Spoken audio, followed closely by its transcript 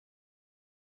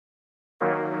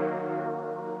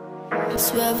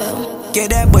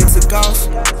Get that boy took off.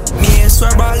 Me and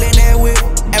Swerve all in that whip,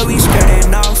 and we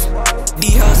skirting off.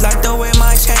 These hoes like the way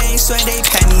my chain swing, they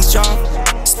panties drop.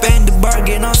 Spend the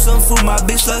bargain on some food, my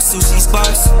bitch love sushi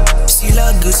spots. She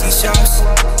love Gucci shots.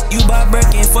 You bought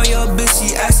Birkin for your bitch,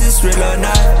 she asks it's real or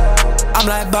not. I'm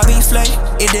like Bobby Flay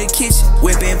in the kitchen,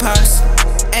 whipping pots.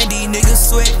 And these niggas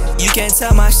sweat, you can't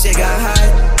tell my shit got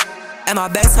hot. And my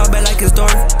back talk back like it's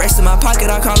door. Rest in my pocket,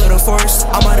 I call it a force.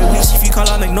 I'm on the leash, if you call,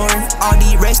 I'm ignoring. All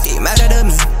these rest, they matter to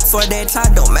me. For that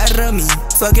top, don't matter to me.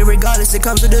 Fuck it regardless, it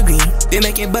comes with the green. Been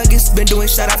making buckets, been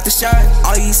doing shot after shot.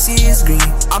 All you see is green.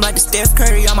 I'm like the Steph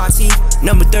Curry on my team.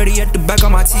 Number 30 at the back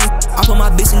on my teeth. I put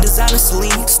my bitch in designer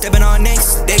Celine. Stepping on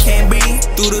necks, they can't breathe.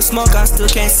 Through the smoke, I still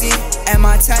can't see. And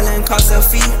my talent costs a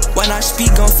fee. When I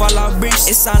speak, gon' fall off bricks.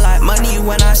 It sound like money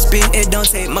when I spit. It don't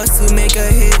take much to make a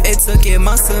hit. It took it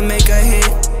months to make a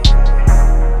hit.